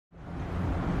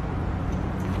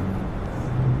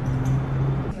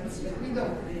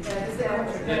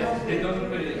they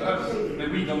don't pay us,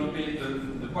 but we don't pay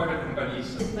the private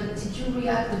companies. But did you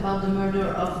react about the murder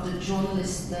of the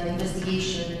journalist, the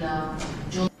investigation?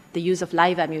 The use of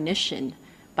live ammunition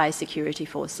by security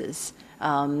forces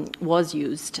was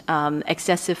used.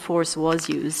 Excessive force was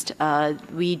used.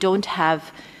 We don't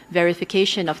have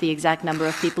verification of the exact number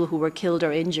of people who were killed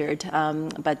or injured,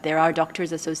 but there are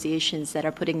doctors' associations that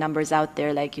are putting numbers out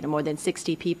there, like more than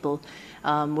 60 people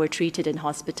were treated in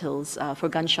hospitals for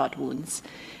gunshot wounds.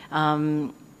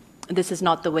 This is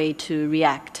not the way to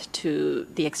react to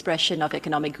the expression of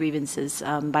economic grievances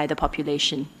by the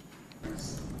population.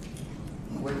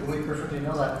 We perfectly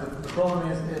know that. The problem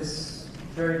is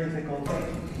very difficult.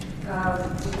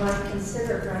 Would one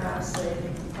consider perhaps a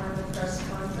final press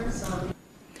conference on?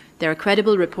 There are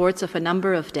credible reports of a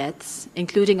number of deaths,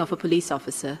 including of a police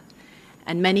officer,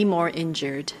 and many more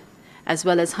injured, as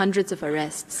well as hundreds of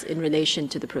arrests in relation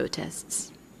to the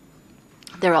protests.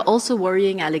 There are also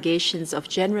worrying allegations of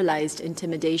generalized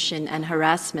intimidation and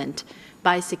harassment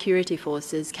by security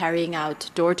forces carrying out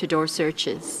door-to-door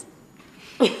searches.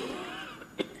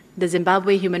 The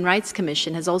Zimbabwe Human Rights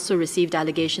Commission has also received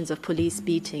allegations of police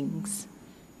beatings.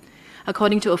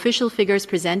 According to official figures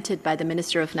presented by the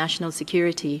Minister of National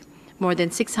Security, more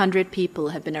than 600 people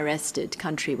have been arrested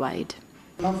countrywide.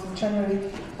 Month of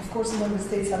January, of course, member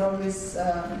states are always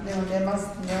they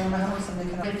must own a house and they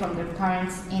cannot. From their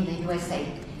parents in the USA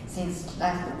since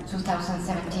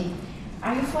 2017.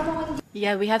 Are you following?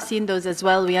 Yeah, we have seen those as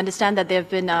well. We understand that there have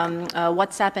been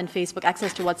WhatsApp and Facebook,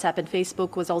 access to WhatsApp and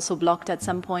Facebook was also blocked at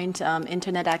some point.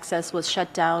 Internet access was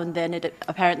shut down, then it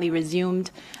apparently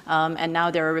resumed, and now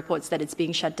there are reports that it's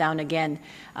being shut down again.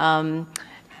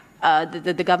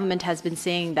 The government has been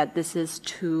saying that this is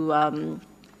to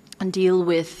deal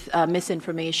with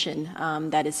misinformation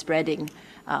that is spreading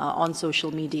on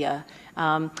social media.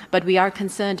 But we are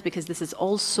concerned because this is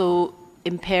also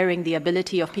impairing the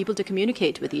ability of people to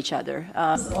communicate with each other.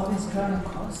 All this running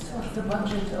cost of the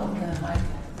budget on the high.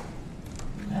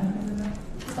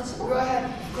 Go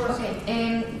ahead.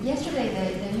 Okay. Yesterday,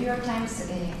 the New York Times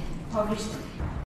published